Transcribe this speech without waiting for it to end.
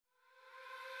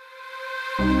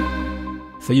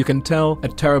So you can tell a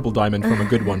terrible diamond from a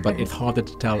good one, but it's harder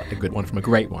to tell a good one from a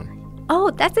great one.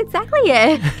 Oh, that's exactly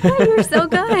it. You're so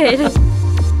good.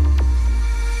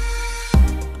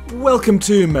 Welcome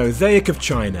to Mosaic of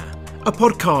China, a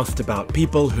podcast about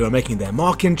people who are making their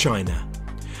mark in China.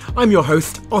 I'm your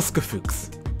host, Oscar Fuchs.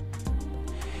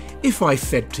 If I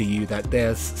said to you that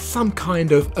there's some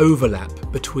kind of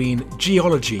overlap between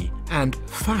geology and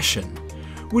fashion,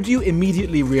 would you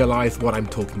immediately realize what I'm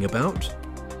talking about?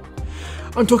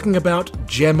 I'm talking about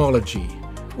gemology,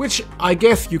 which I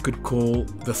guess you could call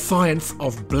the science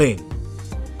of bling.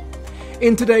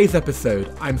 In today's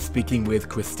episode, I'm speaking with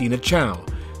Christina Chao,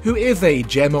 who is a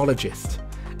gemologist,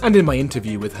 and in my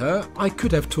interview with her, I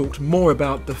could have talked more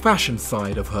about the fashion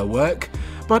side of her work,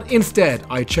 but instead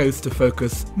I chose to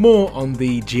focus more on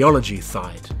the geology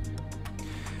side.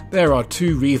 There are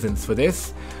two reasons for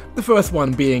this. The first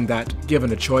one being that,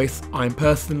 given a choice, I'm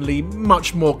personally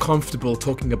much more comfortable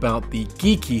talking about the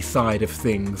geeky side of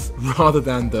things rather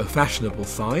than the fashionable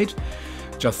side.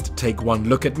 Just take one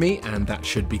look at me and that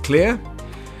should be clear.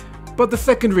 But the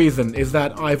second reason is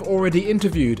that I've already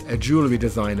interviewed a jewellery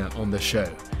designer on the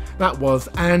show. That was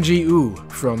Angie Wu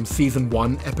from Season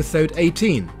 1, Episode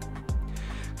 18.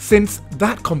 Since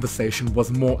that conversation was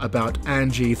more about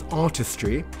Angie's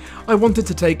artistry, I wanted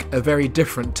to take a very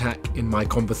different tack in my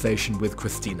conversation with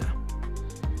Christina.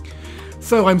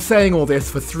 So I'm saying all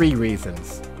this for three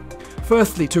reasons.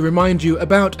 Firstly, to remind you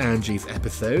about Angie's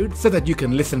episode so that you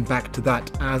can listen back to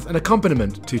that as an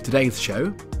accompaniment to today's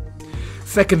show.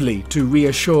 Secondly, to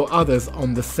reassure others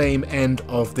on the same end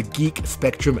of the geek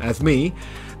spectrum as me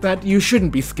that you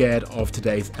shouldn't be scared of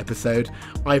today's episode.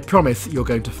 I promise you're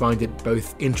going to find it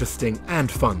both interesting and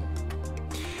fun.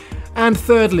 And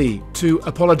thirdly, to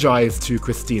apologise to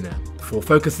Christina for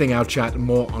focusing our chat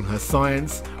more on her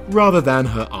science rather than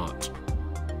her art.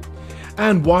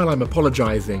 And while I'm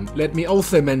apologising, let me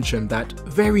also mention that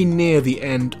very near the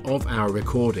end of our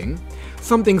recording,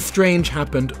 something strange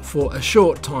happened for a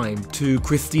short time to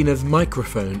Christina's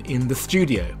microphone in the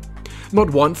studio. Not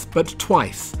once, but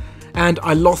twice. And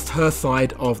I lost her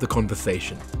side of the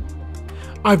conversation.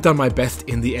 I've done my best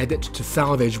in the edit to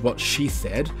salvage what she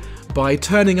said by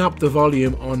turning up the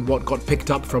volume on what got picked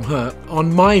up from her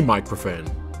on my microphone.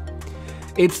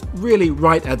 It's really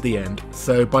right at the end,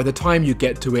 so by the time you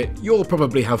get to it, you'll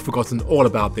probably have forgotten all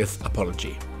about this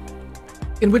apology.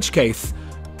 In which case,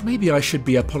 maybe I should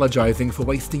be apologising for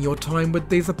wasting your time with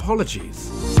these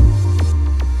apologies.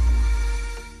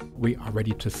 We are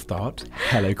ready to start.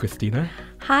 Hello, Christina.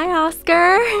 Hi,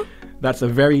 Oscar. That's a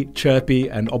very chirpy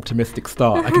and optimistic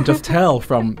start. I can just tell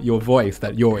from your voice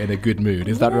that you're in a good mood.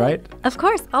 Is that right? Of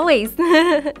course, always.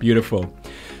 Beautiful.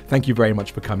 Thank you very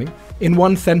much for coming. In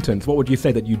one sentence, what would you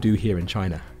say that you do here in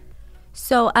China?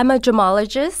 So I'm a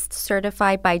gemologist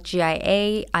certified by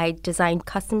GIA. I design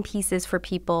custom pieces for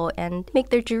people and make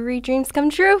their jewelry dreams come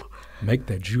true. Make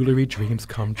their jewelry dreams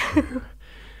come true.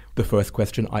 The first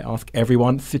question I ask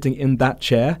everyone sitting in that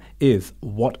chair is,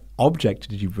 what object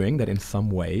did you bring that in some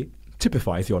way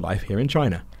typifies your life here in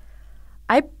China?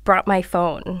 I brought my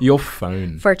phone. Your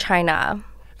phone. For China.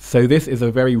 So this is a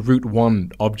very Route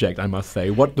 1 object, I must say.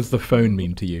 What does the phone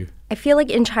mean to you? I feel like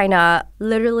in China,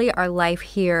 literally our life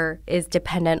here is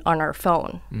dependent on our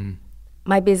phone.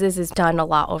 My business is done a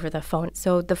lot over the phone.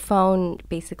 So the phone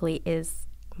basically is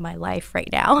my life right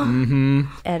now.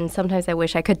 And sometimes I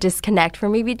wish I could disconnect for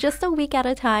maybe just a week at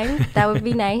a time. That would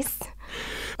be nice.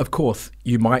 Of course,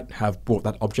 you might have brought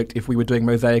that object if we were doing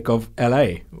Mosaic of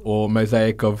LA or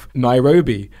Mosaic of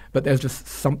Nairobi, but there's just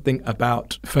something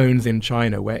about phones in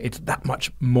China where it's that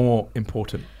much more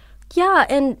important. Yeah,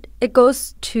 and it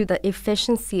goes to the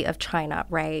efficiency of China,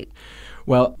 right?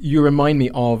 Well, you remind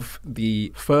me of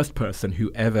the first person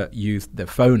who ever used their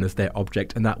phone as their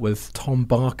object, and that was Tom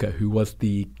Barker, who was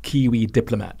the Kiwi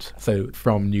diplomat, so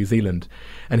from New Zealand.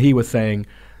 And he was saying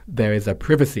there is a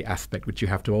privacy aspect which you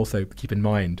have to also keep in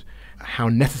mind, how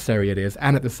necessary it is,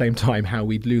 and at the same time how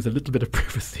we'd lose a little bit of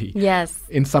privacy. Yes.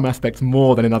 In some aspects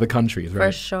more than in other countries, right?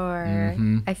 For sure.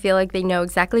 I feel like they know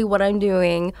exactly what I'm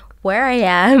doing, where I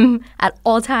am at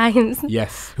all times.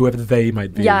 Yes, whoever they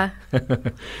might be. Yeah.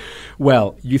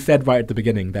 Well, you said right at the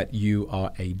beginning that you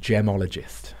are a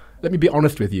gemologist. Let me be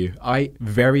honest with you. I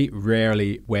very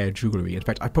rarely wear jewellery. In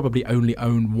fact, I probably only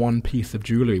own one piece of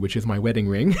jewellery, which is my wedding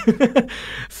ring.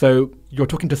 So you're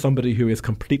talking to somebody who is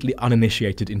completely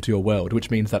uninitiated into your world,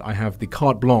 which means that I have the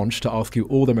carte blanche to ask you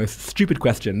all the most stupid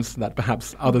questions that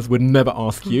perhaps others would never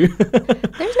ask you.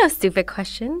 There's no stupid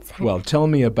questions. Well, tell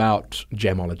me about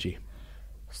gemology.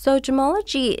 So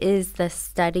gemology is the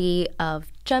study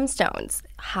of gemstones,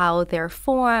 how they're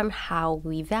formed, how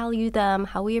we value them,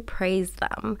 how we appraise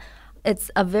them.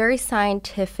 It's a very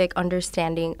scientific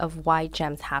understanding of why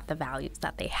gems have the values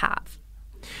that they have.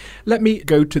 Let me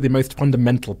go to the most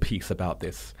fundamental piece about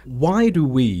this. Why do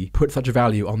we put such a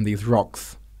value on these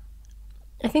rocks?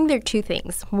 I think there are two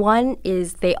things. One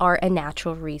is they are a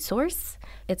natural resource.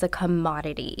 It's a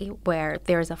commodity where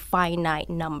there's a finite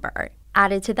number.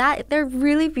 Added to that, they're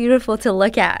really beautiful to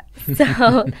look at.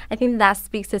 So I think that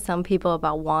speaks to some people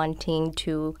about wanting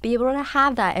to be able to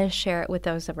have that and share it with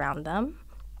those around them.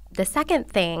 The second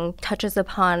thing touches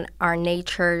upon our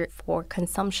nature for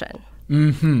consumption.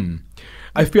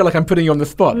 I feel like I'm putting you on the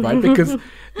spot, right? Because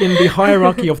in the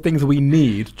hierarchy of things we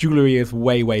need, jewellery is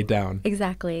way, way down.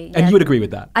 Exactly. And you would agree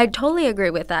with that? I totally agree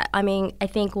with that. I mean, I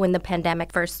think when the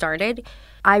pandemic first started,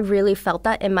 I really felt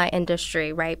that in my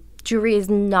industry, right? Jewelry is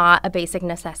not a basic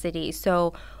necessity.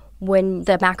 So when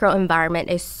the macro environment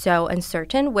is so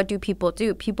uncertain, what do?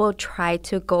 People try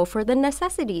to go for the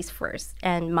necessities first.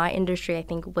 And my industry, I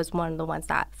think, was one of the ones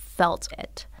that felt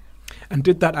it. And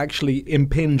did that actually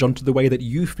impinge onto the way that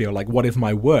you feel? Like, what is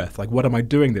my worth? Like, what am I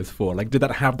doing this for? Like, did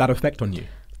that have that effect on you?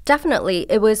 Definitely.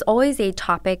 It was always a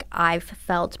topic I've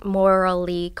felt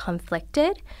morally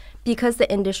conflicted because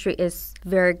the industry is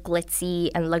very glitzy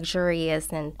and luxurious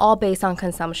and all based on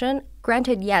consumption.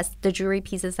 Granted, yes, the jewelry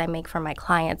pieces I make for my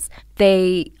clients,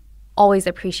 they always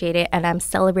appreciate it, and I'm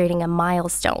celebrating a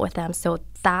milestone with them. So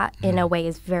that, in a way,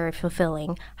 is very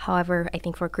fulfilling. However, I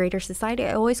think for greater society,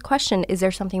 I always question, is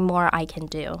there something more I can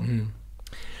do?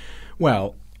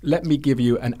 Well, let me give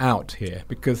you an out here,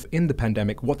 because in the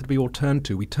pandemic, what did we all turn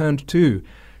to? We turned to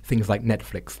things like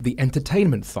Netflix, the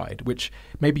entertainment side, which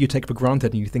maybe you take for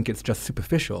granted and you think it's just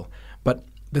superficial. But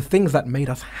the things that made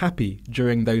us happy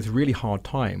during those really hard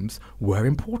times were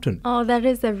important. Oh, that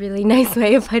is a really nice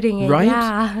way of putting it. Right?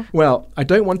 Yeah. Well, I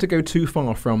don't want to go too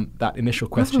far from that initial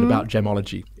question about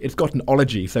gemology. It's got an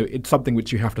ology, so it's something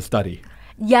which you have to study.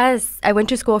 Yes, I went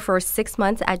to school for 6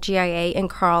 months at GIA in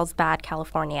Carlsbad,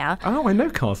 California. Oh, I know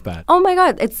Carlsbad. Oh my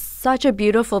God, it's such a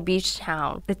beautiful beach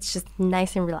town. It's just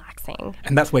nice and relaxing.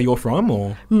 And that's where you're from,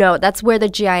 or? No, that's where the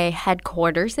GIA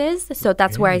headquarters is. So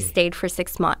that's where I stayed for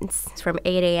 6 months, from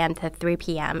 8 a.m. to 3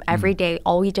 p.m. Every day,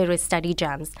 all we did was study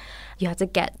gems. You had to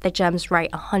get the gems right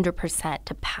 100%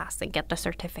 to pass and get the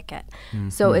certificate.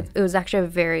 So it was actually a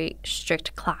very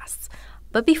strict class.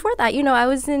 But before that, I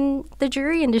was in the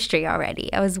jewelry industry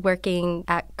already. I was working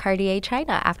at Cartier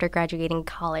China after graduating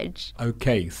college.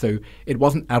 Okay, so it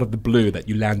wasn't out of the blue that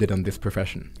you landed on this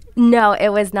profession. No,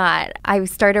 it was not. I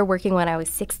started working when I was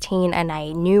 16, and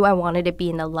I knew I wanted to be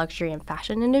in the luxury and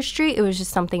fashion industry. It was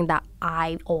just something that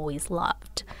I always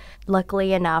loved.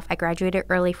 Luckily enough, I graduated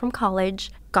early from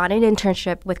college, got an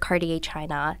internship with Cartier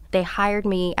China. They hired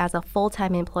me as a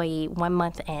full-time employee 1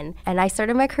 month in, and I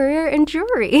started my career in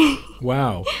jewelry.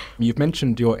 Wow. You've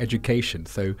mentioned your education,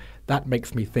 so that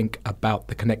makes me think about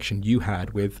the connection you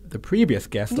had with the previous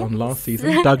guest on last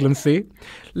season, Douglas C.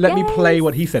 Let me play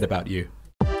what he said about you.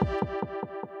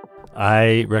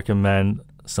 I recommend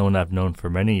someone I've known for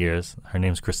many years. Her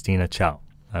name's Christina Chao.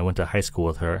 I went to high school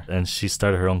with her, and she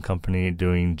started her own company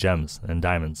doing gems and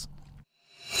diamonds.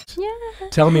 Yeah.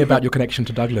 Tell me about your connection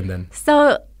to Douglas then.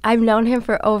 So I've known him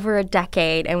for over a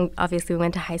decade, and obviously we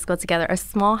went to high school together, a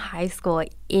small high school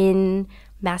in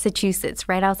Massachusetts,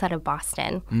 right outside of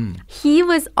Boston. He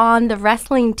was on the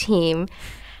wrestling team,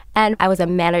 and I was a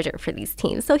manager for these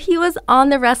teams. So he was on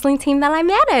the wrestling team that I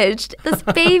managed. This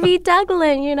baby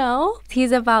Douglas,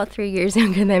 He's about 3 years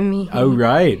younger than me. Oh,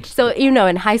 right. So,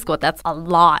 in high school, that's a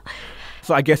lot.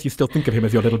 So I guess you still think of him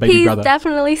as your little baby brother. He's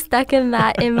definitely stuck in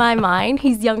that in my mind.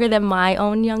 He's younger than my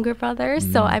own younger brother.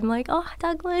 So I'm like, oh,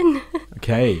 Douglas.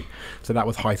 Okay. So that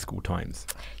was high school times.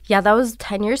 Yeah, that was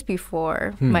 10 years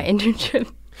before my internship.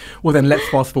 Well, then let's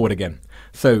fast forward again.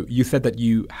 So you said that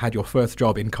you had your first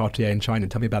job in Cartier in China.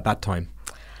 Tell me about that time.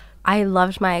 I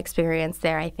loved my experience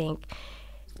there, I think.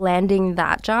 Landing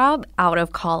that job out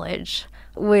of college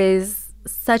was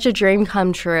such a dream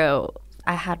come true.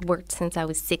 I had worked since I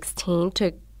was 16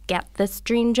 to get this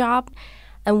dream job.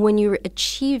 And when you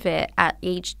achieve it at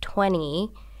age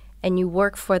 20 and you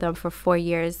work for them for 4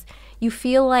 years, you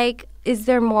feel like, is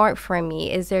there more for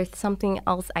me? Is there something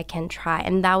else I can try?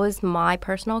 And that was my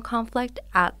personal conflict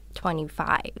at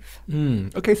 25.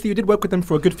 Okay, so you did work with them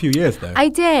for a good few years, though. I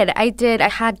did. I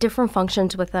had different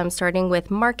functions with them, starting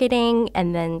with marketing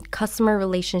and then customer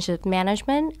relationship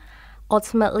management,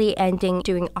 ultimately ending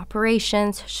doing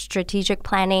operations, strategic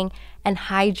planning, and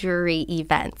high jewelry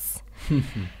events.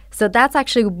 So that's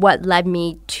actually what led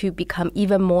me to become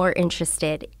even more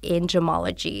interested in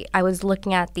gemology. I was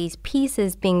looking at these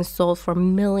pieces being sold for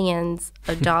millions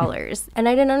of dollars, and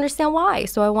I didn't understand why.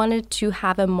 So I wanted to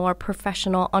have a more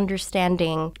professional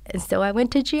understanding, and so I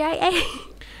went to GIA.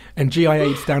 And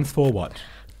GIA stands for what?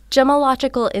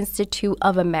 Gemological Institute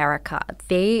of America.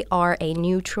 They are a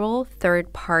neutral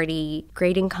third-party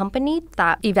grading company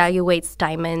that evaluates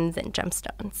diamonds and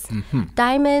gemstones.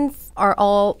 Diamonds are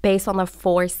all based on the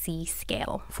 4C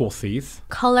scale. 4 C's?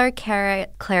 Color,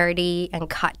 carat, clarity, and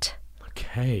cut.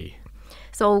 Okay.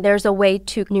 So there's a way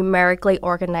to numerically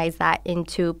organize that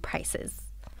into prices.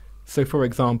 So for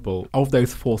example, of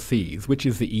those 4 C's, which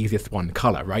is the easiest one?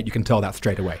 Color, right? You can tell that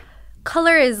straight away.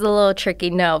 Color is a little tricky,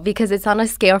 no, because it's on a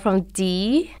scale from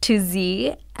D to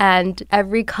Z, and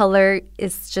every color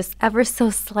is just ever so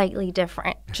slightly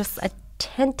different, just a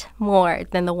tint more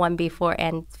than the one before,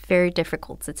 and it's very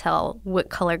difficult to tell what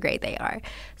color grade they are.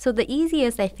 So the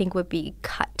easiest, I think, would be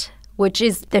cut, which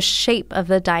is the shape of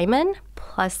the diamond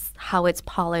plus how it's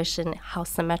polished and how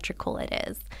symmetrical it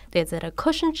is. Is it a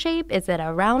cushion shape? Is it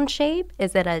a round shape?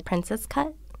 Is it a princess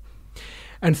cut?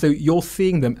 And so you're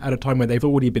seeing them at a time where they've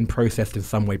already been processed in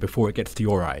some way before it gets to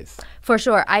your eyes. For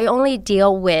sure. I only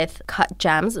deal with cut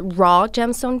gems. Raw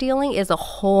gemstone dealing is a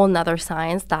whole nother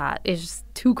science that is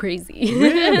too crazy.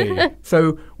 Really?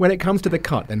 So when it comes to the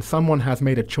cut, then someone has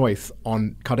made a choice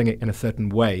on cutting it in a certain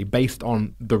way based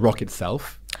on the rock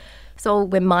itself. So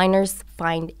when miners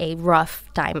find a rough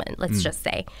diamond, let's just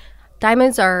say,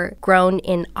 diamonds are grown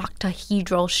in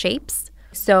octahedral shapes.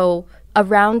 So a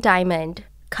round diamond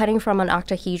cutting from an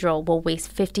octahedral will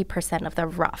waste 50% of the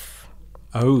rough.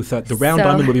 Oh, so the round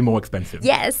diamond will be more expensive.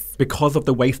 Yes. Because of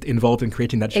the waste involved in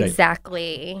creating that shape.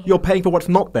 Exactly. You're paying for what's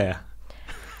not there.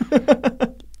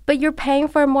 But you're paying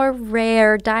for a more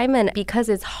rare diamond because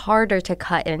it's harder to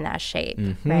cut in that shape,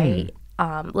 right?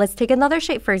 Let's take another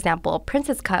shape, for example,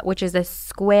 princess cut, which is a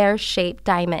square-shaped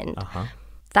diamond.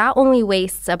 That only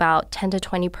wastes about 10 to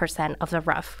 20% of the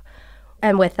rough.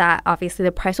 And with that, obviously,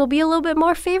 the price will be a little bit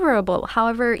more favorable.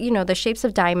 However, you know, the shapes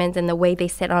of diamonds and the way they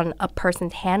sit on a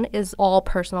person's hand is all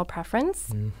personal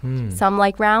preference. Some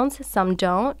like rounds, some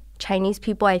don't. Chinese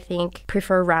people, I think,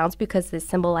 prefer rounds because it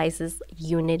symbolizes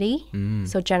unity.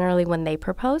 So generally, when they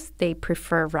propose, they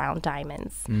prefer round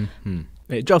diamonds.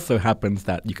 It just so happens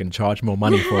that you can charge more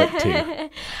money for it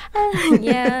too.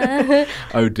 Yeah.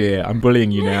 Oh dear, I'm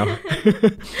bullying you now.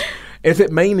 Is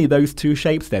it mainly those 2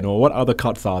 shapes then, or what other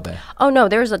cuts are there? Oh, no,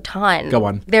 there's a ton. Go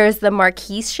on. There's the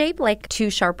marquise shape, like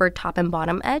 2 sharper top and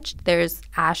bottom edge. There's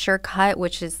Asher cut,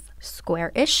 which is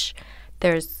square-ish.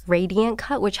 There's radiant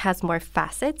cut, which has more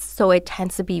facets, so it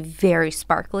tends to be very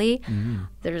sparkly.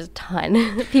 There's a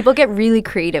ton. People get really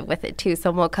creative with it, too.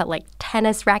 Some will cut, like,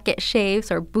 tennis racket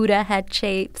shapes or Buddha head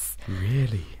shapes.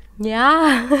 Really?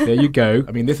 Yeah. There you go.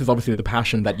 I mean, this is obviously the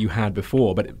passion that you had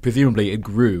before, but presumably it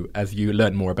grew as you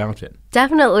learned more about it.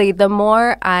 Definitely. The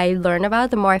more I learn about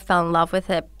it, the more I fell in love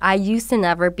with it. I used to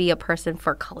never be a person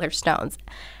for color stones.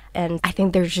 And I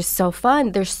think they're just so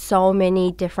fun. There's so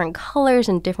many different colors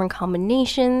and different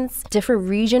combinations, different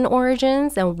region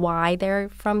origins and why they're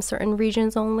from certain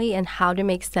regions only, and how to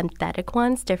make synthetic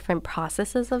ones, different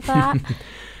processes of that.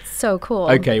 So cool.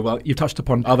 Okay, well, you touched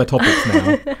upon other topics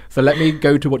now. So let me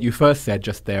go to what you first said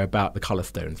just there about the color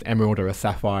stones. Emerald or a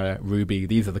sapphire, ruby,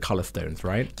 these are the color stones,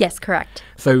 right? Yes, correct.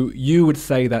 So you would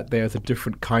say that there's a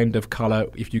different kind of color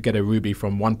if you get a ruby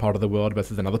from one part of the world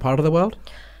versus another part of the world?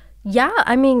 Yeah,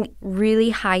 I mean,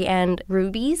 really high-end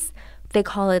rubies, they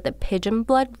call it the pigeon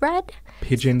blood red.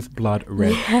 Pigeon's blood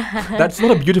red. That's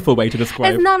not a beautiful way to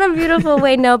describe. It's not a beautiful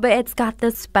way, no, but it's got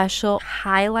this special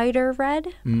highlighter red.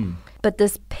 But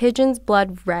this pigeon's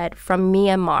blood red from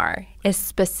Myanmar is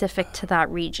specific to that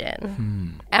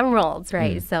region. Emeralds,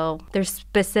 right? So there's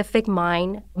specific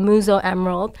mine, Muzo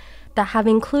emerald, that have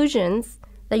inclusions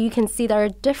that you can see that are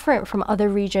different from other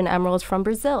region emeralds from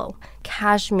Brazil.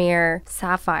 Kashmir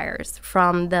sapphires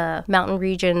from the mountain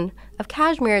region of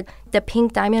Kashmir. The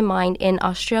pink diamond mine in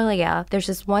Australia, there's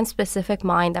this one specific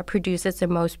mine that produces the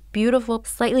most beautiful,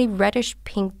 slightly reddish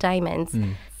pink diamonds.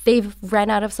 They've run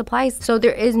out of supplies, so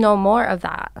there is no more of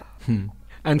that.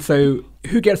 And so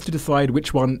who gets to decide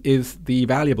which one is the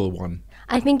valuable one?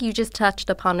 I think you just touched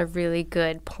upon a really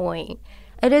good point.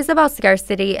 It is about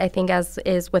scarcity, I think, as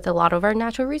is with a lot of our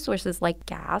natural resources like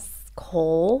gas,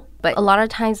 coal. But a lot of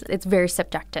times it's very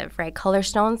subjective, right? Color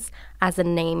stones, as the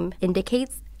name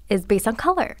indicates, is based on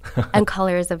color. And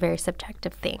color is a very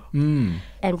subjective thing.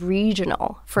 And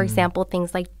regional. For example,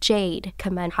 things like jade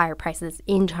command higher prices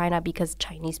in China because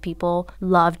Chinese people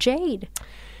love jade.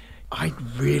 I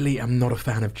really am not a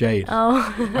fan of jade.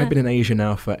 Oh. I've been in Asia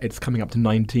now it's coming up to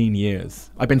 19 years.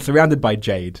 I've been surrounded by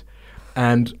jade.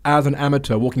 And as an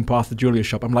amateur walking past the jewellery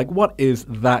shop, I'm like, what is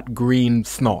that green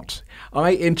snot? I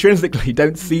intrinsically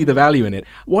don't see the value in it.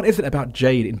 What is it about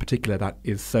jade in particular that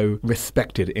is so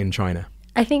respected in China?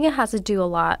 I think it has to do a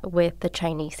lot with the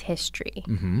Chinese history,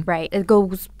 right? It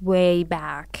goes way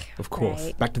back. Of course.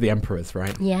 Right? Back to the emperors,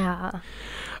 right? Yeah.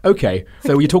 Okay,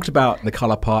 so you talked about the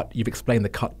colour part, you've explained the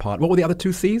cut part. What were the other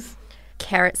two C's?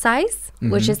 Carat size,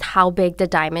 which is how big the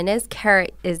diamond is.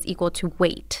 Carat is equal to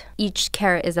weight. Each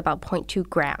carat is about 0.2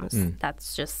 grams.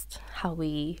 That's just how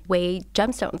we weigh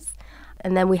gemstones.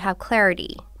 And then we have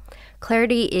clarity.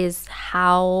 Clarity is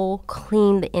how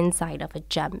clean the inside of a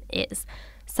gem is.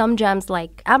 Some gems,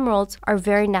 like emeralds, are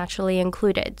very naturally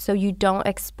included, so you don't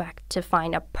expect to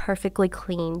find a perfectly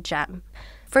clean gem.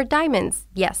 For diamonds,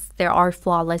 yes, there are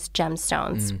flawless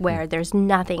gemstones where there's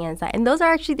nothing inside. And those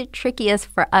are actually the trickiest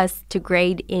for us to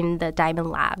grade in the diamond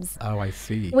labs. Oh, I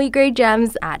see. We grade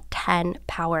gems at 10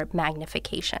 power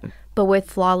magnification. But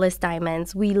with flawless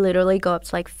diamonds, we literally go up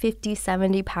to like 50,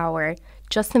 70 power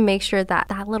just to make sure that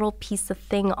that little piece of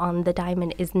thing on the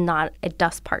diamond is not a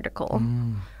dust particle.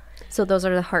 So those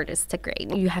are the hardest to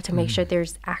grade. You have to make sure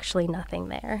there's actually nothing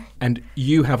there. And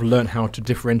you have learned how to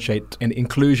differentiate an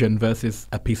inclusion versus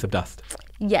a piece of dust.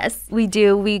 Yes, we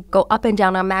do. We go up and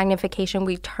down on magnification.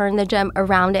 We turn the gem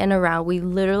around and around. We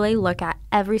literally look at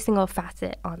every single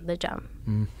facet on the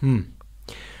gem.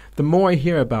 The more I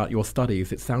hear about your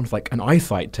studies, it sounds like an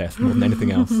eyesight test more than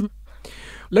anything else.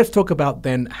 Let's talk about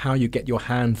then how you get your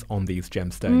hands on these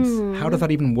gemstones. How does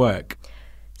that even work?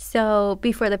 So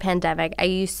before the pandemic, I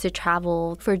used to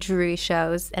travel for jewelry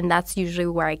shows, and that's usually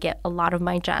where I get a lot of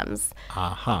my gems.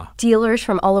 Dealers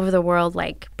from all over the world,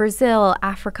 like Brazil,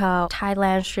 Africa,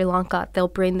 Thailand, Sri Lanka, they'll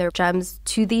bring their gems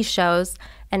to these shows,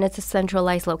 and it's a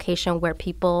centralized location where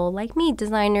people like me,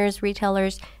 designers,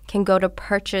 retailers, can go to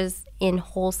purchase in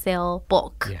wholesale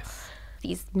bulk. Yes.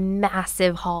 These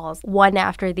massive halls, one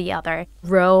after the other,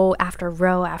 row after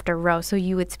row after row. So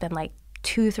you would spend like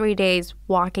 2-3 days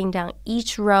walking down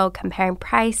each row, comparing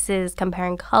prices,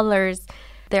 comparing colors.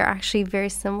 They're actually very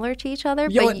similar to each other.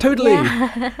 Yeah, totally.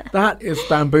 Yeah. That is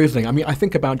bamboozling. I mean, I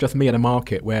think about just me at a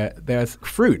market where there's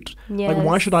fruit. Yes. Like,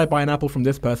 why should I buy an apple from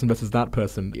this person versus that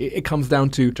person? It comes down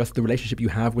to just the relationship you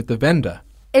have with the vendor.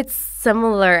 It's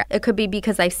similar. It could be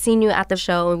because I've seen you at the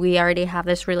show and we already have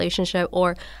this relationship,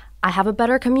 or I have a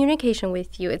better communication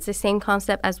with you. It's the same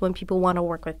concept as when people want to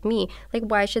work with me. Like,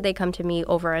 why should they come to me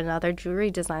over another jewelry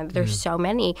design? There's so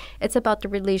many. It's about the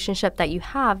relationship that you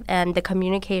have and the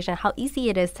communication, how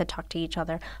easy it is to talk to each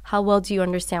other. How well do you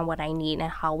understand what I need and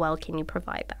how well can you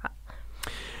provide that?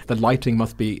 The lighting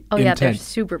must be intense. Yeah, they're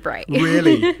super bright.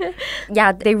 Really?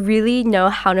 Yeah, they really know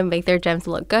how to make their gems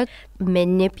look good,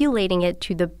 manipulating it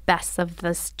to the best of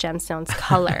this gemstone's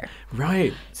color.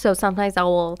 Right. So sometimes I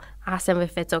will ask them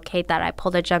if it's okay that I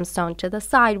pull the gemstone to the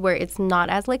side where it's not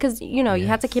as light, because, you know, you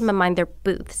have to keep in mind their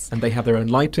booths. And they have their own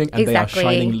lighting, and they are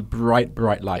shining bright,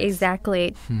 bright lights.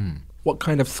 Exactly. What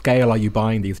kind of scale are you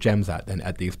buying these gems at then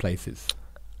at these places?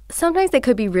 Sometimes they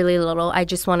could be really little. I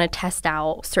just want to test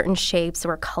out certain shapes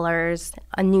or colors,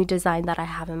 a new design that I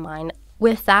have in mind.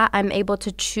 With that, I'm able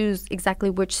to choose exactly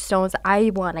which stones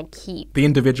I want to keep. The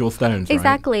individual stones,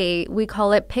 Exactly. Right? We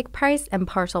call it pick price and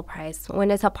parcel price. When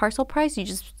it's a parcel price, you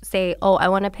just say, oh, I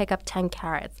want to pick up 10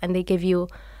 carats. And they give you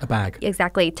a bag.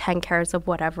 Exactly 10 carats of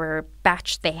whatever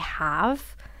batch they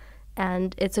have.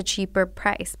 And it's a cheaper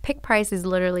price. Pick price is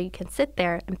literally you can sit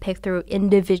there and pick through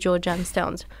individual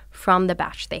gemstones from the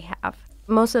batch they have.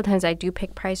 Most of the times I do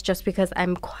pick price just because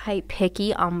I'm quite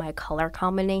picky on my color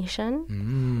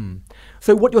combination.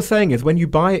 So what you're saying is when you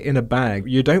buy it in a bag,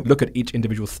 you don't look at each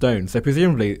individual stone. So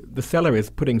presumably the seller is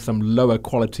putting some lower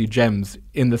quality gems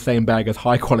in the same bag as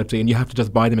high quality, and you have to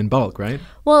just buy them in bulk, right?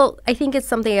 Well, I think it's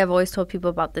something I've always told people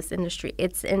about this industry.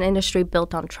 It's an industry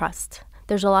built on trust.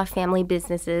 There's a lot of family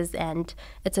businesses, and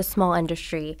it's a small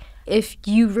industry. If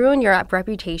you ruin your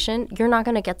reputation, you're not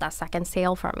going to get that second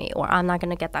sale from me, or I'm not going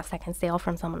to get that second sale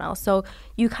from someone else. So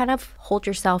you kind of hold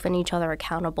yourself and each other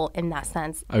accountable in that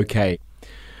sense. Okay.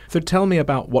 So tell me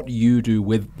about what you do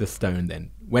with the stone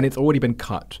then. When it's already been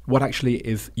cut, what actually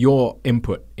is your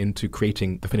input into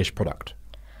creating the finished product?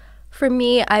 For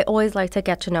me, I always like to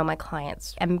get to know my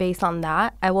clients. And based on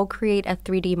that, I will create a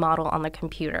 3D model on the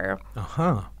computer.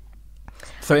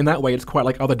 So in that way, it's quite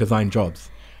like other design jobs.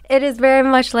 It is very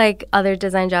much like other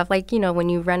design jobs. Like, you know, when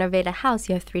you renovate a house,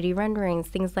 you have 3D renderings,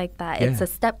 things like that. Yeah. It's a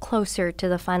step closer to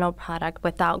the final product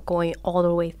without going all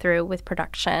the way through with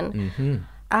production.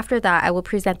 After that, I will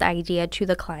present the idea to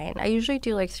the client. I usually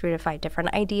do like 3 to 5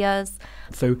 different ideas.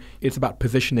 So it's about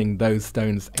positioning those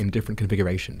stones in different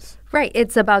configurations. Right.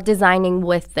 It's about designing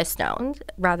with the stones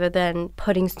rather than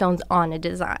putting stones on a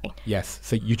design. Yes.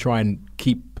 So you try and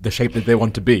keep the shape that they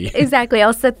want to be. Exactly.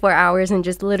 I'll sit for hours and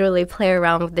just literally play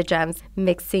around with the gems,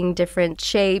 mixing different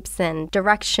shapes and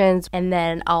directions. And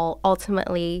then I'll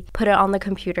ultimately put it on the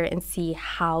computer and see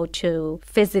how to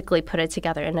physically put it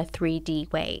together in a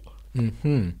 3D way.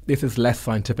 Mm-hmm. This is less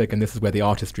scientific, and this is where the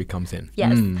artistry comes in.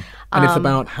 Yes. And it's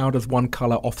about how does one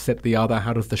color offset the other?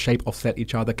 How does the shape offset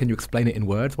each other? Can you explain it in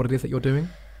words, what it is that you're doing?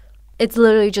 It's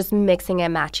literally just mixing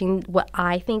and matching what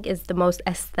I think is the most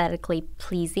aesthetically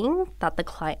pleasing that the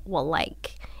client will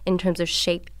like in terms of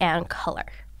shape and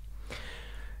color.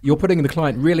 You're putting the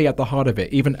client really at the heart of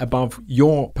it, even above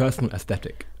your personal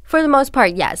aesthetic. For the most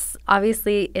part, yes.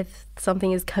 Obviously, if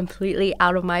something is completely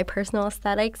out of my personal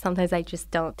aesthetic, sometimes I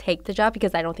just don't take the job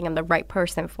because I don't think I'm the right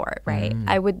person for it, right?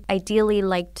 I would ideally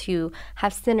like to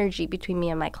have synergy between me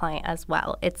and my client as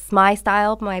well. It's my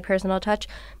style, my personal touch,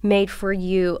 made for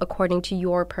you according to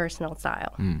your personal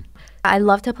style. I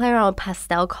love to play around with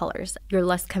pastel colors, your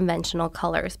less conventional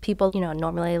colors. People,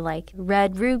 normally like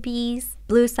red rubies,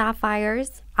 blue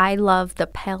sapphires. I love the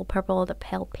pale purple, the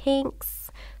pale pinks.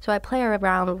 So I play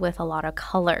around with a lot of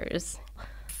colors.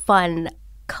 Fun,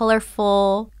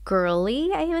 colorful,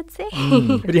 girly, I would say.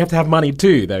 But you have to have money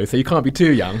too, though, so you can't be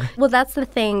too young. Well, that's the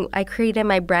thing. I created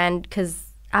my brand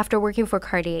because after working for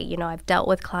Cartier, I've dealt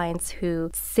with clients who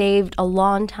saved a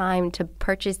long time to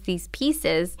purchase these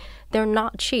pieces. They're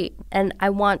not cheap, and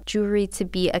I want jewelry to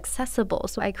be accessible.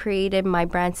 So I created my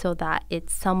brand so that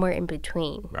it's somewhere in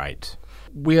between. Right.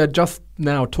 We are just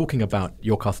now talking about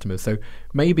your customers, so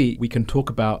maybe we can talk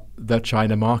about the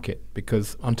China market,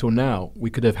 because until now we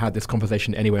could have had this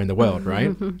conversation anywhere in the world,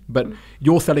 right? But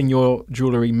you're selling your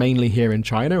jewellery mainly here in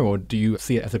China, or do you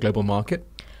see it as a global market?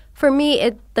 For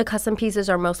me, the custom pieces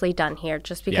are mostly done here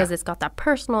just because it's got that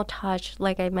personal touch.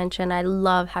 Like I mentioned, I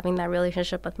love having that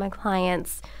relationship with my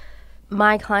clients.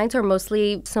 My clients are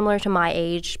mostly similar to my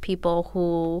age, people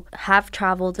who have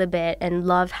traveled a bit and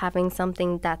love having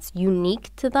something that's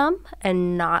unique to them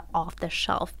and not off the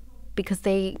shelf because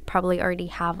they probably already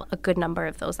have a good number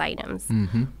of those items.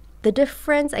 The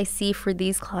difference I see for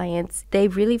these clients, they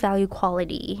really value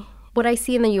quality. What I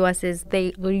see in the U.S. is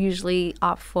they will usually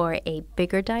opt for a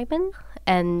bigger diamond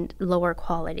and lower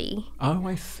quality. Oh,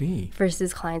 I see.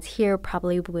 Versus clients here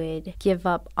probably would give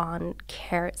up on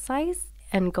carat size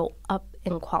and go up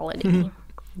in quality.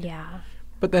 Yeah.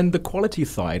 But then the quality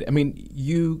side,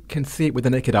 you can see it with the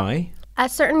naked eye.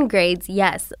 At certain grades,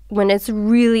 yes. When it's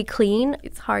really clean,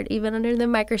 it's hard even under the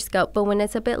microscope. But when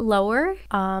it's a bit lower,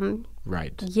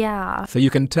 right. Yeah. So you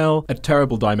can tell a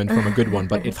terrible diamond from a good one,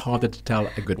 but it's harder to tell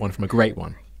a good one from a great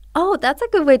one. Oh, that's a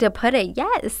good way to put it.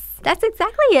 Yes, that's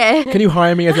exactly it. Can you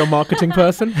hire me as your marketing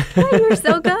person? Oh, you're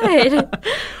so good.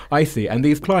 I see. And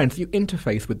these clients, you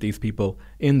interface with these people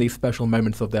in these special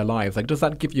moments of their lives. Like, does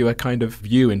that give you a kind of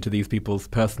view into these people's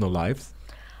personal lives?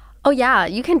 Oh, yeah.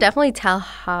 You can definitely tell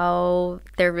how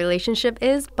their relationship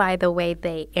is by the way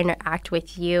they interact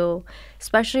with you,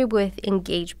 especially with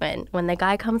engagement. When the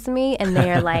guy comes to me and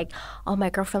they're like, oh, my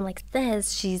girlfriend likes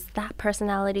this. She's that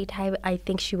personality type. I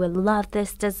think she would love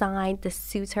this design. This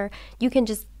suits her. You can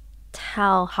just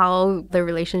tell how the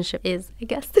relationship is, I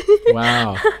guess.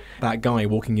 Wow. That guy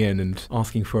walking in and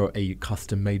asking for a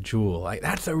custom-made jewel, like,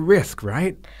 that's a risk,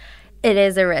 right? It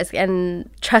is a risk, and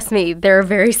trust me, they're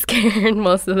very scared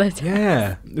most of the time.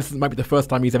 Yeah, might be the first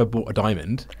time he's ever bought a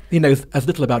diamond. He knows as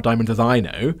little about diamonds as I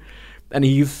know, and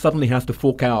he suddenly has to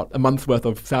fork out a month's worth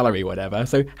of salary or whatever.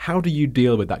 So how do you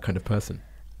deal with that kind of person?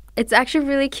 It's actually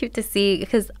really cute to see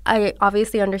because I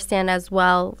obviously understand as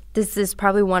well, this is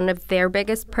probably one of their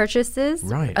biggest purchases,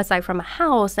 right, aside from a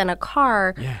house and a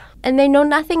car. Yeah. And they know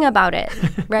nothing about it,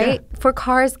 right? Yeah. For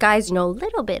cars, guys know a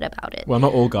little bit about it. Well,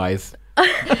 not all guys.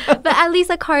 But at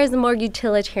least a car is a more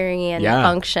utilitarian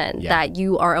function that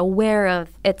you are aware of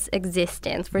its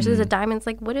existence versus a diamond's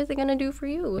like, what is it going to do for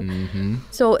you?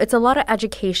 So it's a lot of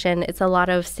education. It's a lot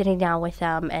of sitting down with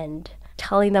them and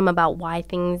telling them about why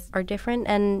things are different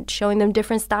and showing them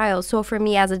different styles. So for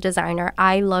me as a designer,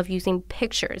 I love using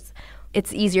pictures.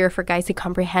 It's easier for guys to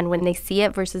comprehend when they see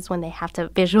it versus when they have to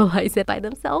visualize it by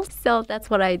themselves. So that's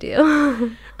what I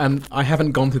do. And I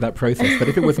haven't gone through that process, but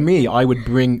if it was me, I would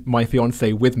bring my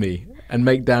fiancé with me and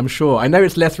make damn sure. I know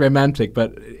it's less romantic,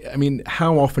 but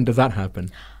how often does that happen?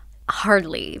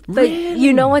 Hardly. But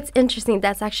you know what's interesting?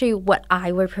 That's actually what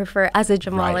I would prefer as a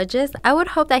gemologist. Right. I would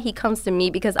hope that he comes to me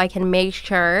because I can make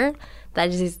sure That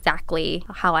is exactly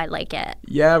how I like it.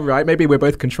 Yeah, right. Maybe we're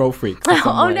both control freaks. In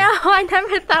some way. No, I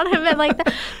never thought of it like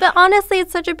that. But honestly,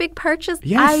 it's such a big purchase.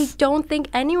 Yes. I don't think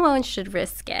anyone should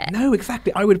risk it. No,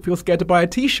 exactly. I would feel scared to buy a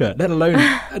t-shirt, let alone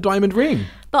a diamond ring.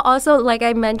 But also, like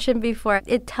I mentioned before,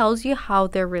 it tells you how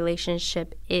their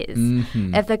relationship is.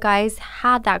 If the guys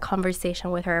had that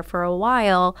conversation with her for a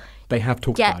while, they have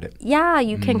talked about it. Yeah,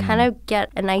 you can kind of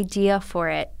get an idea for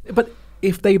it. But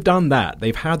if they've done that,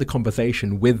 they've had the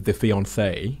conversation with the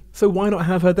fiancé, so why not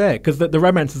have her there? Because the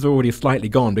romance is already slightly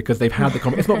gone because they've had the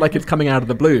conversation. It's not like it's coming out of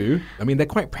the blue. I mean, they're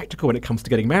quite practical when it comes to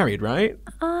getting married, right?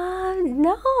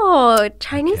 No.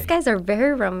 Chinese guys are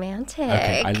very romantic.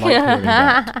 Okay, I like hearing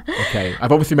that. Okay,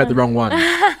 I've obviously met the wrong one.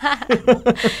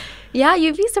 Yeah,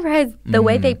 you'd be surprised the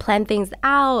way they plan things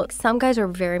out. Some guys are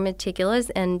very meticulous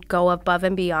and go above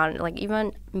and beyond. Like,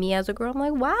 even me as a girl, I'm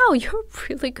like, wow, you're a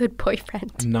really good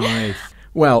boyfriend. Nice.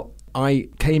 Well, I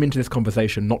came into this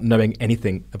conversation not knowing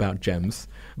anything about gems,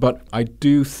 but I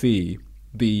do see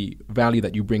the value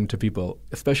that you bring to people,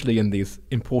 especially in these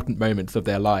important moments of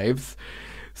their lives.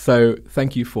 So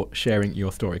thank you for sharing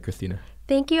your story, Christina.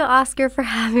 Thank you, Oscar, for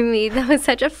having me. That was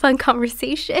such a fun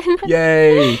conversation.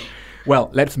 Yay!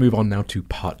 Well, let's move on now to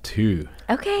part 2.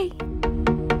 Okay.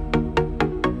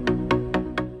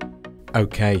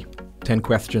 Okay, 10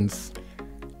 questions.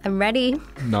 I'm ready.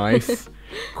 Nice.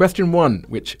 Question 1,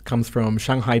 which comes from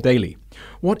Shanghai Daily.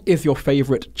 What is your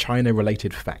favorite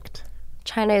China-related fact?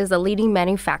 China is a leading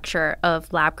manufacturer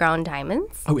of lab-grown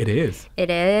diamonds. Oh, it is? It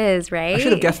is, right? I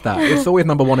should have guessed that. It's always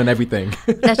number 1 in everything.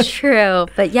 That's true.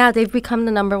 But yeah, they've become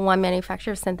the number 1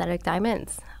 manufacturer of synthetic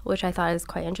diamonds, which I thought is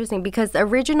quite interesting because the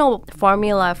original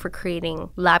formula for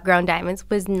creating lab-grown diamonds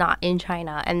was not in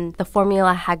China, and the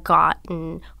formula had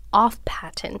gotten off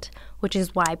patent, which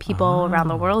is why people around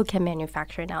the world can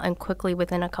manufacture it now. And quickly,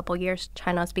 within a couple years,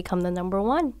 China's become the number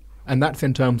 1. And that's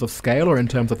in terms of scale or in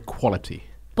terms of quality?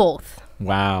 Both.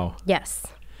 Wow. Yes.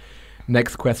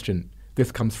 Next question.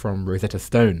 This comes from Rosetta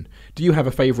Stone. Do you have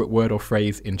a favorite word or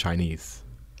phrase in Chinese?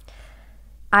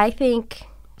 I think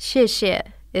谢谢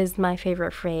is my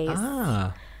favorite phrase.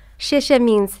 谢谢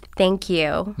means thank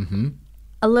you.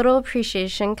 A little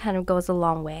appreciation kind of goes a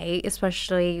long way,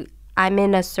 especially I'm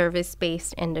in a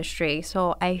service-based industry,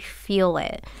 so I feel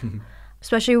it.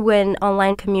 Especially when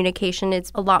online communication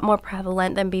is a lot more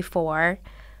prevalent than before.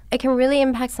 It can really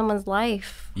impact someone's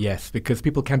life. Yes, because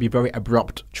people can be very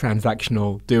abrupt,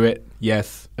 transactional, do it,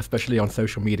 yes, especially on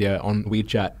social media, on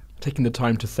WeChat, taking the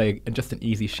time to say just an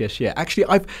easy share. Actually,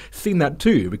 I've seen that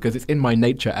too, because it's in my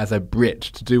nature as a Brit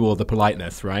to do all the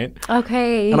politeness, right?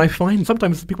 Okay. And I find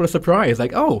sometimes people are surprised,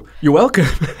 like, oh, you're welcome.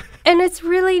 And it's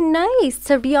really nice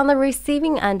to be on the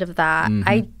receiving end of that.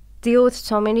 I deal with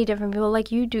so many different people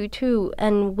like you do too.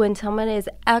 And when someone is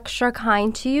extra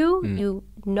kind to you, you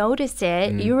notice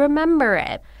it, you remember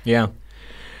it. Yeah.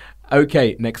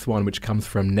 Okay, next one, which comes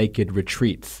from Naked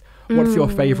Retreats. What's your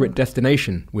favorite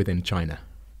destination within China?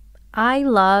 I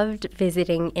loved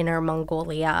visiting Inner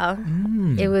Mongolia.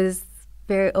 It was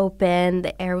very open,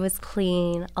 the air was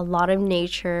clean, a lot of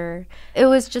nature. It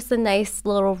was just a nice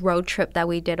little road trip that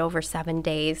we did over 7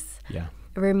 days. Yeah.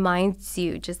 It reminds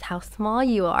you just how small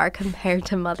you are compared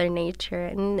to Mother Nature.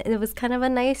 And it was kind of a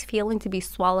nice feeling to be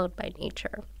swallowed by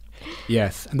nature.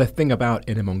 Yes, and the thing about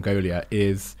Inner Mongolia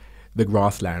is the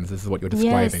grasslands. This is what you're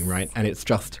describing, Yes. right? And it's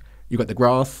just, you got the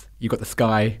grass, you got the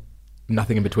sky,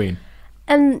 nothing in between.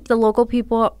 And the local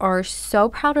people are so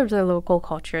proud of their local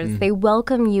cultures. They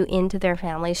welcome you into their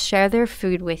families, share their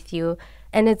food with you,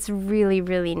 and it's really,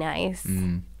 really nice.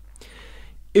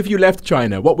 If you left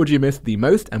China, what would you miss the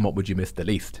most and what would you miss the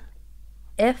least?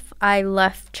 If I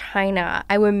left China,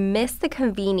 I would miss the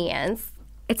convenience.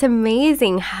 It's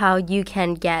amazing how you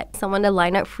can get someone to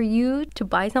line up for you to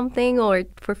buy something or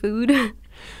for food.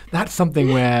 That's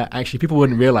something where actually people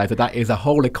wouldn't realize that is a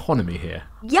whole economy here.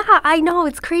 Yeah, I know.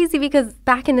 It's crazy because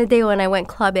back in the day when I went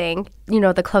clubbing,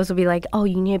 the clubs would be like, oh,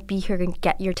 you need to be here and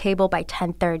get your table by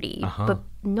 10:30. But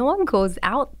no one goes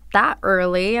out that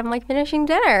early. I'm like finishing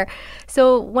dinner.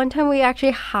 So one time we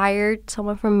actually hired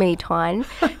someone from Meituan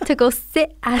to go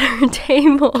sit at our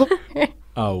table.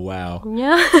 Oh, wow.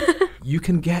 Yeah. You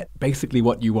can get basically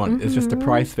what you want. It's just a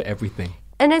price for everything.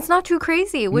 And it's not too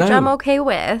crazy, which No. I'm okay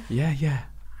with. Yeah.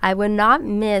 I would not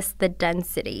miss the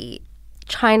density.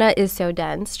 China is so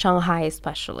dense, Shanghai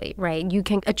especially, right? You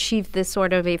can achieve this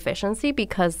sort of efficiency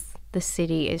because the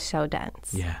city is so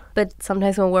dense. Yeah. But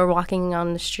sometimes when we're walking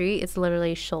on the street, it's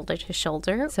literally shoulder to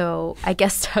shoulder. So I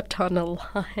get stepped on a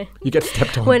lot. You get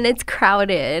stepped on. When it's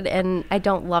crowded, and I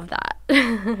don't love that.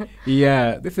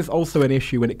 Yeah, this is also an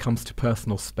issue when it comes to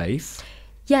personal space.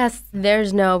 Yes,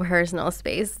 there's no personal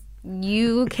space.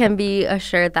 You can be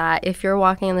assured that if you're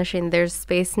walking in the street and there's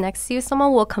space next to you,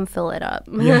 someone will come fill it up.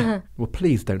 Yeah. Well,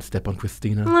 please don't step on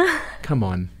Christina. Come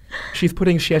on. She's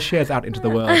putting shares out into the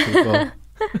world as well.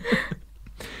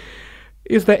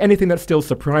 Is there anything that still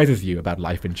surprises you about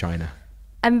life in China?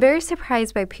 I'm very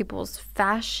surprised by people's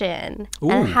fashion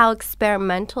and how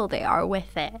experimental they are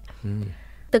with it.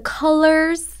 The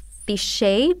colors, the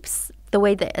shapes, the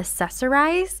way they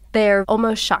accessorize, they're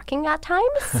almost shocking at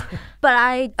times. But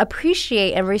I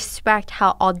appreciate and respect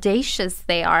how audacious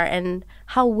they are and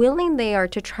how willing they are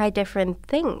to try different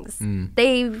things.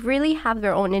 They really have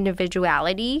their own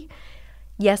individuality.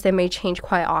 Yes, they may change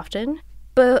quite often,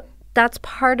 but that's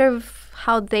part of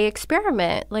how they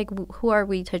experiment. Like, who are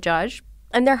we to judge?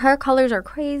 And their hair colors are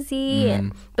crazy,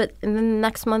 but in the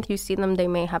next month you see them, they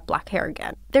may have black hair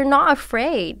again. They're not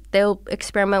afraid. They'll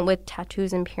experiment with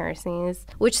tattoos and piercings,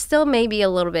 which still may be a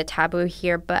little bit taboo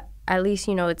here, but at least,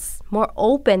 you know, it's more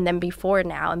open than before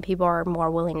now, and people are more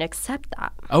willing to accept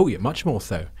that. Oh, yeah, much more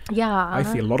so. Yeah. I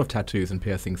see a lot of tattoos and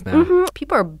piercings now.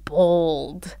 People are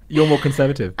bold. You're more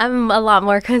conservative. I'm a lot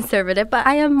more conservative, but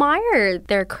I admire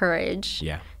their courage.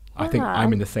 Yeah. I think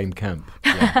I'm in the same camp.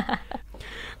 Yeah.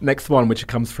 Next one, which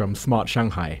comes from Smart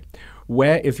Shanghai.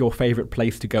 Where is your favorite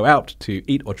place to go out to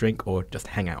eat or drink or just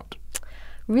hang out?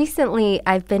 Recently,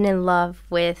 I've been in love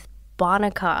with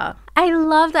Bonica. I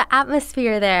love the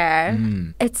atmosphere there.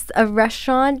 It's a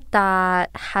restaurant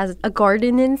that has a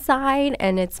garden inside,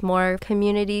 and it's more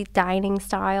community dining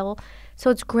style. So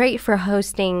it's great for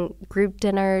hosting group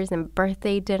dinners and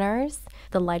birthday dinners.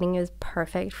 The lighting is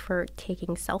perfect for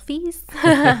taking selfies.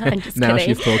 I'm just now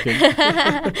kidding. She's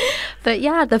talking. But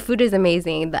yeah, the food is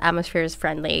amazing. The atmosphere is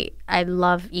friendly. I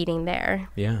love eating there.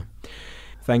 Yeah.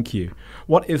 Thank you.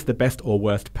 What is the best or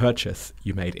worst purchase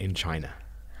you made in China?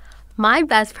 My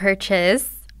best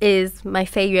purchase is my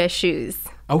Feiyue shoes.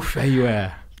 Oh,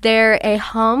 Feiyue. They're a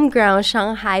homegrown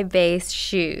Shanghai-based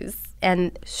shoes.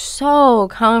 And so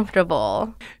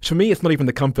comfortable. For me, it's not even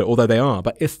the comfort, although they are,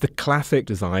 but it's the classic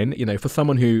design. You know, for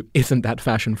someone who isn't that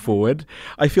fashion forward,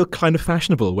 I feel kind of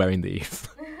fashionable wearing these.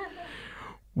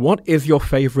 What is your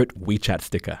favorite WeChat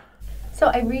sticker? So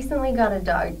I recently got a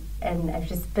dog, and I've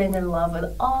just been in love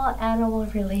with all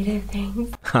animal-related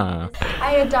things. Huh.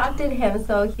 I adopted him,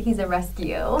 so he's a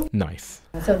rescue. Nice.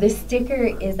 So this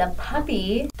sticker is a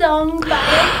puppy stung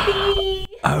by a bee.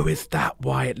 Oh, is that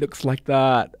why it looks like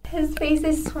that? His face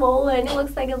is swollen. It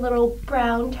looks like a little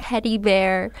brown teddy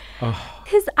bear. Oh.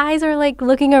 His eyes are like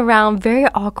looking around, very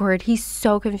awkward. He's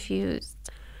so confused.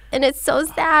 And it's so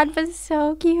sad, but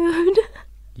so cute.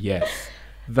 Yes.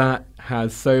 That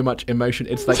has so much emotion.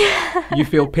 It's like you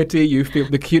feel pity, you feel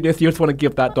the cuteness, you just want to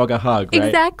give that dog a hug, right?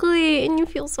 Exactly, and you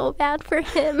feel so bad for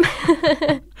him.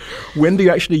 When do you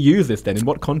actually use this then? In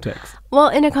what context? Well,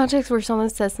 in a context where someone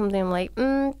says something like,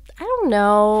 I don't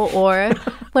know, or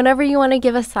whenever you want to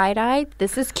give a side eye,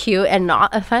 this is cute and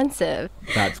not offensive.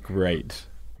 That's great.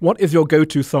 What is your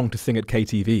go-to song to sing at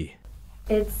KTV?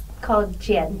 It's called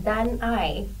简单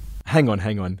爱. Hang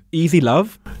on. Easy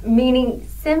Love? Meaning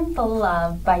Simple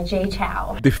Love by Jade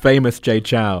Chao. The famous Jade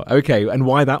Chao. Okay, and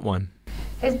why that one?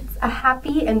 It's a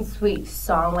happy and sweet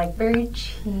song, like very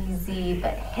cheesy,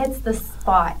 but hits the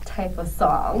spot type of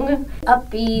song.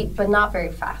 Upbeat, but not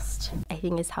very fast. I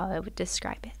think is how I would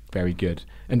describe it. Very good.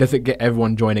 And does it get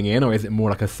everyone joining in, or is it more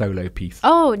like a solo piece?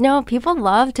 Oh, no, people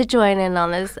love to join in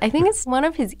on this. I think it's one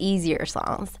of his easier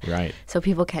songs. Right. So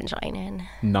people can join in.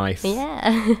 Nice.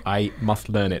 Yeah. I must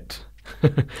learn it.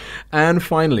 And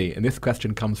finally, and this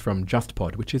question comes from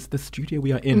JustPod, which is the studio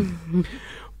we are in.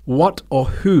 What or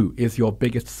who is your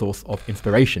biggest source of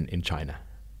inspiration in China?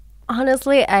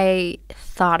 Honestly, I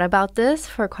thought about this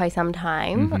for quite some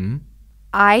time.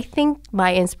 I think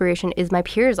my inspiration is my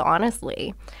peers,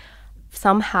 honestly.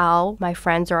 Somehow, my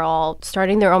friends are all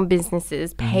starting their own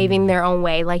businesses, paving their own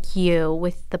way, like you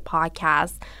with the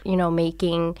podcast, you know,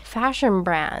 making fashion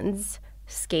brands,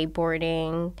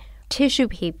 skateboarding, tissue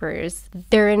papers.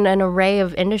 They're in an array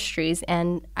of industries,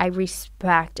 and I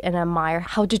respect and admire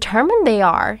how determined they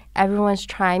are. Everyone's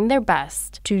trying their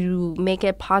best to make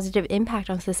a positive impact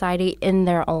on society in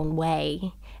their own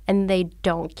way, and they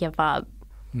don't give up.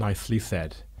 Nicely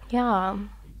said. Yeah.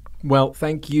 Well,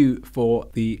 thank you for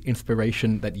the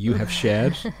inspiration that you have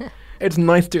shared. It's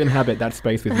nice to inhabit that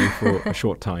space with you for a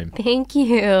short time. Thank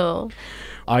you.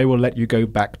 I will let you go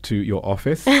back to your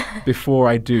office. Before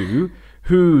I do,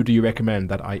 who do you recommend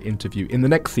that I interview in the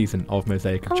next season of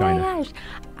Mosaic of China? Oh my gosh.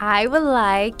 I would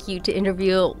like you to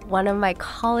interview one of my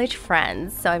college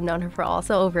friends. So I've known her for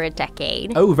also over a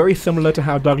decade. Oh, very similar to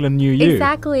how Douglas knew you.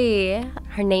 Exactly.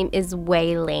 Her name is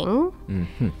Wei Ling.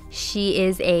 She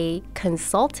is a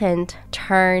consultant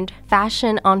turned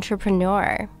fashion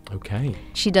entrepreneur. Okay.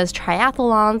 She does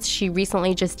triathlons. She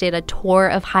recently just did a tour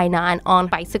of Hainan on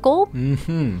bicycle.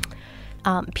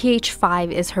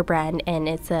 PH5 is her brand, and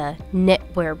it's a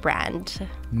knitwear brand.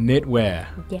 Knitwear.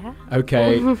 Yeah.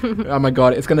 Okay. Oh my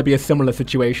God, it's going to be a similar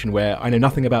situation where I know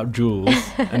nothing about jewels,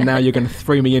 and now you're going to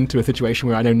throw me into a situation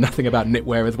where I know nothing about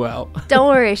knitwear as well. Don't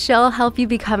worry, she'll help you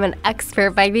become an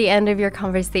expert by the end of your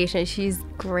conversation. She's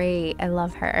great. I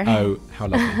love her. Oh, how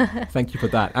lovely. Thank you for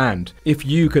that. And if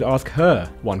you could ask her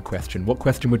one question, what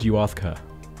question would you ask her?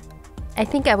 I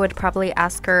think I would probably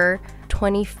ask her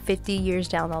 20, 50 years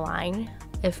down the line,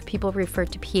 if people refer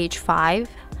to PH5,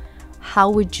 how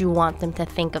would you want them to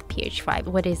think of PH5?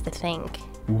 What is the thing?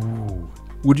 Ooh.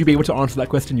 Would you be able to answer that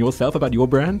question yourself about your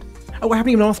brand? Oh, I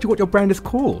haven't even asked you what your brand is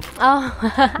called.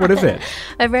 Oh. What is it?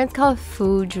 My brand's called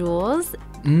Fu Jewels.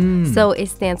 So it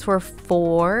stands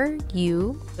for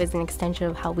you. It's an extension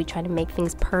of how we try to make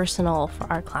things personal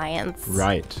for our clients.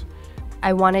 Right.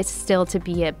 I want it still to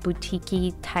be a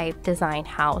boutique-y type design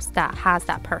house that has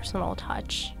that personal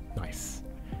touch. Nice.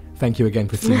 Thank you again,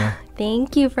 Christina.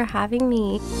 Thank you for having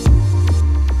me.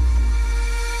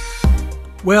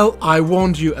 Well, I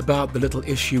warned you about the little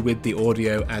issue with the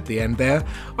audio at the end there.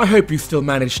 I hope you still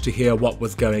managed to hear what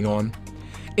was going on.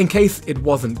 In case it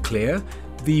wasn't clear,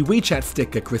 the WeChat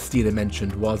sticker Christina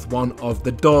mentioned was one of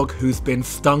the dog who's been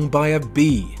stung by a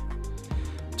bee.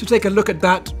 To take a look at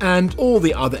that and all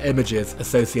the other images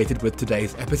associated with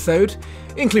today's episode,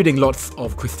 including lots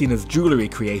of Christina's jewellery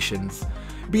creations,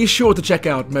 be sure to check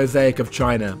out Mosaic of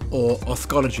China or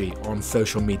Skillset on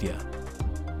social media.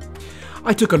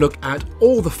 I took a look at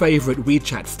all the favourite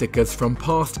WeChat stickers from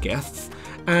past guests,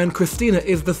 and Christina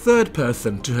is the third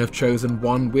person to have chosen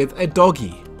one with a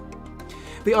doggy.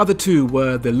 The other two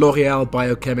were the L'Oreal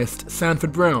biochemist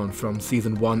Sanford Brown from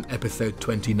Season 1, Episode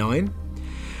 29,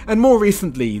 and more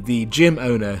recently the gym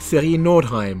owner s03e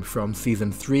Nordheim from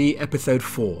Season 3, Episode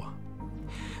 4.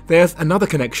 There's another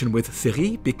connection with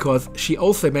s03e because she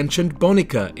also mentioned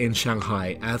Bonica in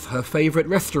Shanghai as her favourite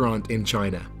restaurant in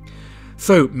China.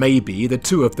 So maybe the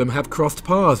two of them have crossed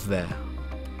paths there.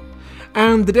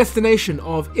 And the destination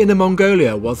of Inner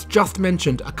Mongolia was just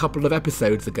mentioned a couple of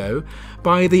episodes ago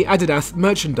by the Adidas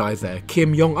merchandiser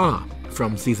Kim Yong-ah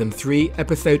from Season 3,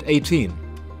 Episode 18.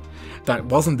 That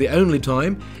wasn't the only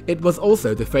time, it was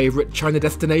also the favourite China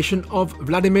destination of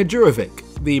Vladimir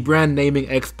Jurovic, the brand naming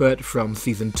expert from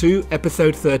Season 2,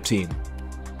 Episode 13.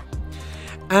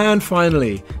 And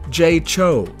finally, Jade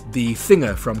Cho, the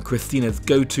singer from Christina's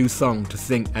go-to song to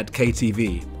sing at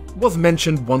KTV, was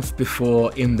mentioned once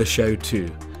before in the show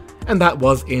too, and that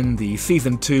was in the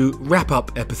Season 2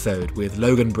 wrap-up episode with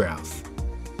Logan Browse.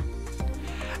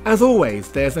 As always,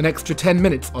 there's an extra 10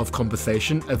 minutes of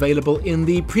conversation available in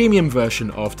the premium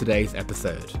version of today's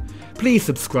episode. Please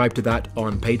subscribe to that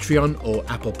on Patreon or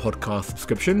Apple Podcast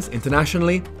subscriptions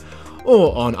internationally,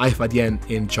 or on iFadian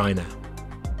in China.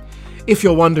 If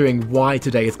you're wondering why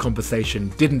today's conversation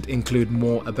didn't include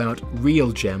more about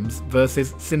real gems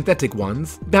versus synthetic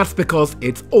ones, that's because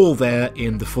it's all there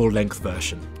in the full-length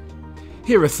version.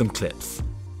 Here are some clips.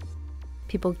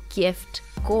 People gift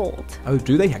gold. Oh,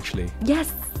 do they actually?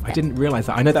 Yes. I didn't realise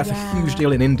that. I know that's a huge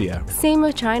deal in India. Same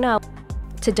with China.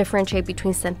 To differentiate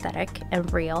between synthetic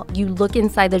and real, you look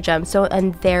inside the gemstone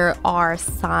and there are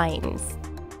signs.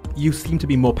 You seem to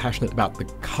be more passionate about the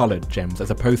coloured gems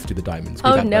as opposed to the diamonds.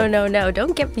 Oh, no.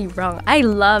 Don't get me wrong. I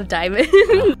love diamonds.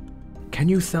 Can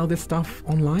you sell this stuff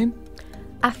online?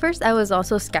 At first, I was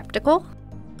also skeptical.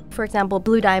 For example,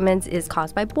 blue diamonds is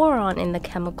caused by boron in the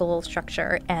chemical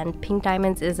structure, and pink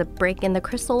diamonds is a break in the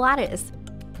crystal lattice.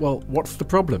 Well, what's the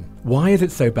problem? Why is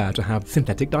it so bad to have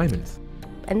synthetic diamonds?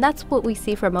 And that's what we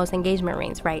see for most engagement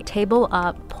rings, right? Table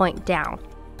up, point down.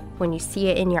 When you see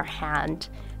it in your hand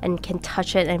and can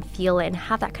touch it and feel it and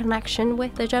have that connection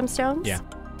with the gemstones. Yeah.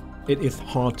 It is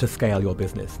hard to scale your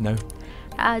business, no?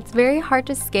 It's very hard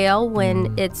to scale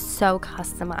when it's so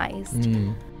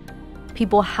customized.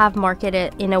 People have marketed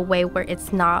it in a way where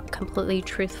it's not completely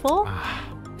truthful.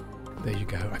 There you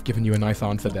go. I've given you a nice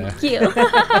answer there. Thank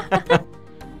you.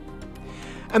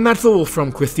 And that's all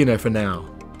from Christina for now.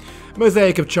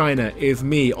 Mosaic of China is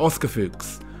me, Oscar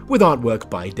Fuchs, with artwork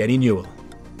by Denny Newell.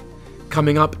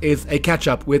 Coming up is a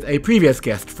catch-up with a previous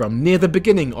guest from near the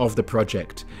beginning of the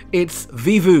project. It's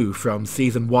Vivu from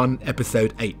Season 1,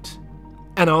 Episode 8.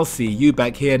 And I'll see you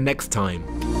back here next time.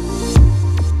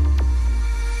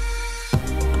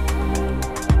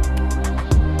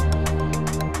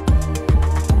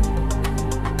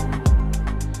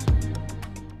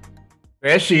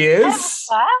 There she is.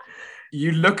 Huh?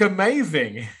 You look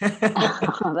amazing.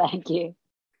 Oh, thank you.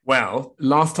 Well,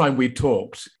 last time we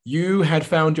talked, you had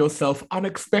found yourself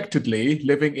unexpectedly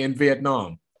living in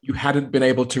Vietnam. You hadn't been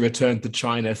able to return to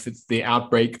China since the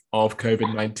outbreak of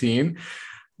COVID-19.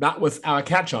 That was our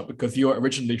catch up because you're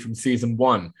originally from season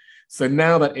 1. So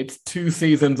now that it's 2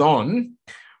 seasons on,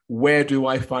 where do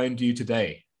I find you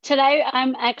today? Today,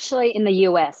 I'm actually in the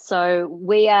US. So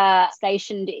we are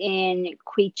stationed in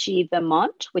Quechee,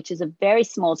 Vermont, which is a very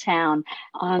small town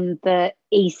on the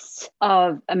east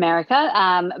of America,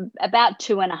 about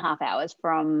 2.5 hours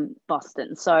from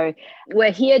Boston. So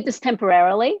we're here just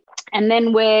temporarily. And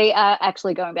then we are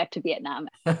actually going back to Vietnam.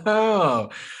 Oh,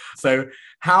 so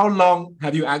how long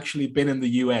have you actually been in the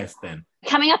US then?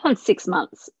 Coming up on 6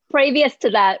 months. Previous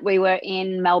to that, we were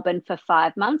in Melbourne for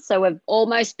 5 months. So we've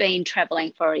almost been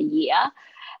traveling for a year.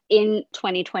 In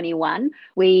 2021,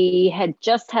 we had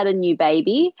just had a new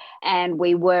baby and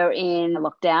we were in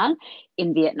lockdown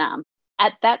in Vietnam.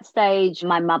 At that stage,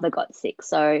 my mother got sick.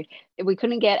 So we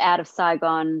couldn't get out of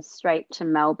Saigon straight to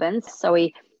Melbourne. So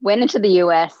we went into the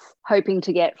US hoping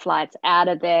to get flights out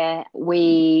of there.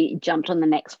 We jumped on the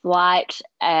next flight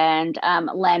and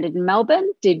landed in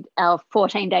Melbourne, did our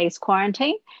 14 days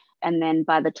quarantine. And then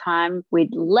by the time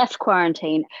we'd left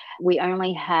quarantine, we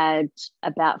only had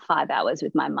about 5 hours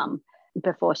with my mum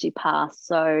before she passed.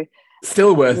 So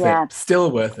still worth it.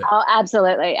 Still worth it. Oh,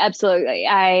 absolutely. Absolutely.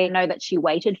 I know that she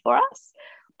waited for us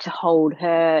to hold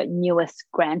her newest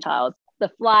grandchild. The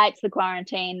flights, the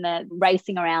quarantine, the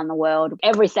racing around the world,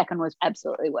 every second was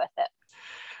absolutely worth it.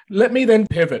 Let me then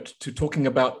pivot to talking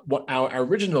about what our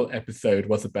original episode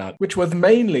was about, which was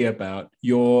mainly about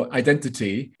your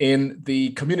identity in the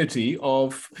community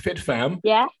of FitFam.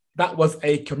 Yeah. That was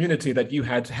a community that you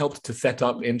had helped to set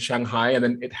up in Shanghai, and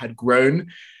then it had grown.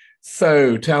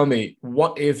 So tell me,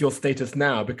 what is your status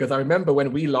now? Because I remember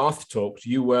when we last talked,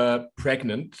 you were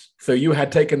pregnant. So you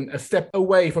had taken a step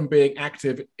away from being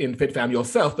active in FitFam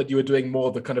yourself, but you were doing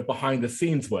more the kind of behind the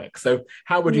scenes work. So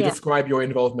how would you describe your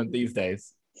involvement these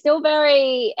days? Still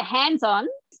very hands-on,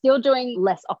 still doing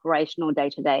less operational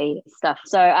day-to-day stuff.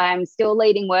 So I'm still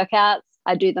leading workouts.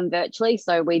 I do them virtually.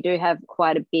 So we do have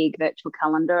quite a big virtual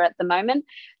calendar at the moment.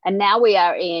 And now we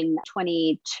are in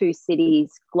 22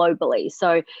 cities globally.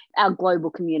 So our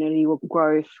global community will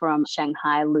grow from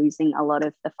Shanghai, losing a lot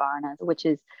of the foreigners, which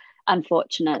is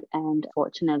unfortunate and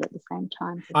fortunate at the same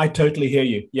time. I totally hear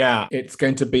you. Yeah, it's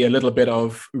going to be a little bit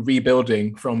of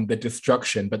rebuilding from the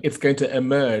destruction, but it's going to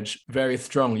emerge very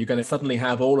strong. You're going to suddenly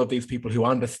have all of these people who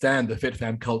understand the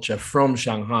FitFam culture from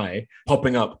Shanghai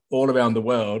popping up all around the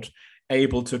world,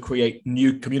 able to create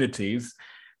new communities,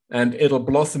 and it'll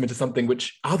blossom into something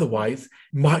which otherwise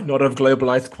might not have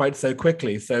globalized quite so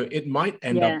quickly. So it might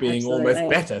end up being almost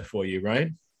better for you, right?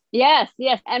 Yes.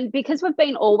 And because we've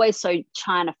been always so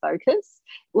China focused,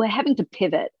 we're having to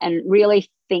pivot and really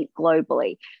think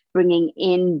globally, bringing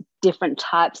in different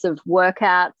types of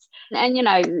workouts. And, you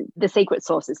know, the secret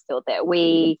sauce is still there.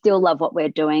 We still love what we're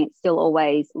doing. It's still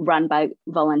always run by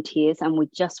volunteers, and we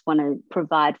just want to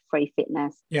provide free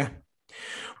fitness. Yeah.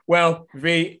 Well,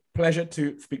 V, pleasure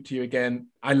to speak to you again.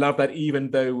 I love that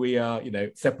even though we are,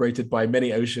 separated by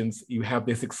many oceans, you have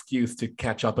this excuse to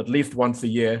catch up at least once a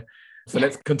year. So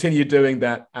let's continue doing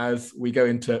that as we go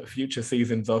into future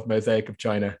seasons of Mosaic of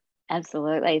China.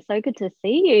 Absolutely. So good to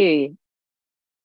see you.